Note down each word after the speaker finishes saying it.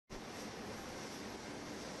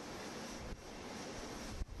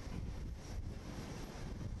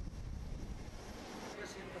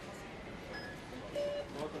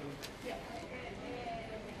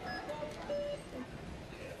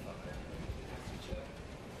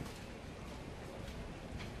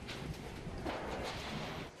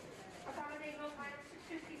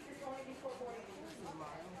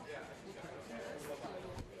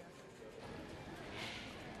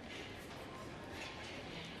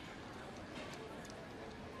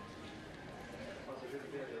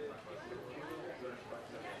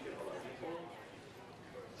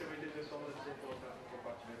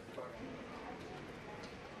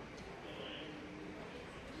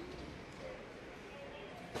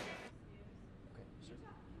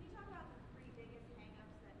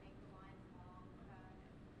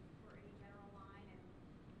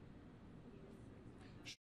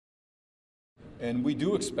And we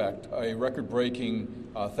do expect a record-breaking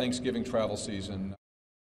Thanksgiving travel season.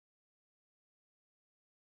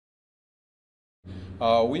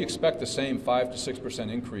 We expect the same 5 to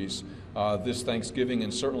 6% increase this Thanksgiving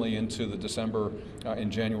and certainly into the December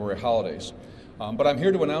and January holidays. But I'm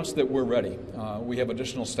here to announce that we're ready. We have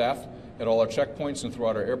additional staff at all our checkpoints and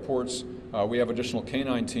throughout our airports. We have additional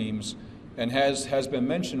canine teams. And as has been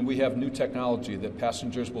mentioned, we have new technology that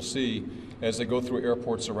passengers will see as they go through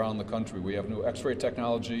airports around the country. We have new X-ray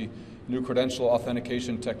technology, new credential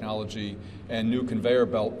authentication technology, and new conveyor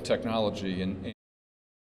belt technology.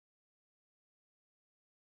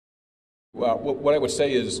 What I would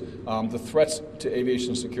say is the threats to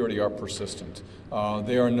aviation security are persistent.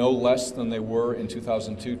 They are no less than they were in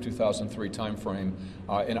 2002-2003 timeframe,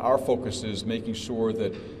 and our focus is making sure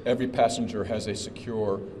that every passenger has a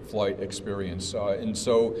secure flight experience. And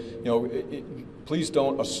so, please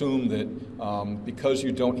don't assume that because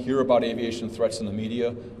you don't hear about aviation threats in the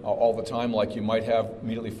media all the time like you might have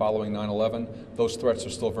immediately following 9/11, those threats are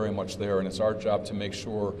still very much there, and it's our job to make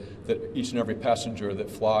sure that each and every passenger that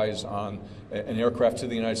flies on an aircraft to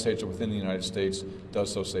the United States or within the United States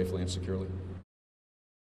does so safely and securely.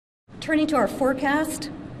 Turning to our forecast,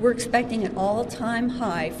 we're expecting an all-time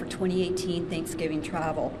high for 2018 Thanksgiving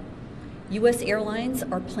travel. U.S. airlines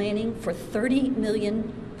are planning for 30.6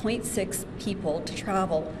 million people to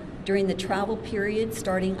travel during the travel period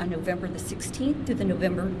starting on November the 16th through the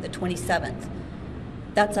November the 27th.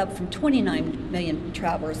 That's up from 29 million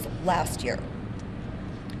travelers last year.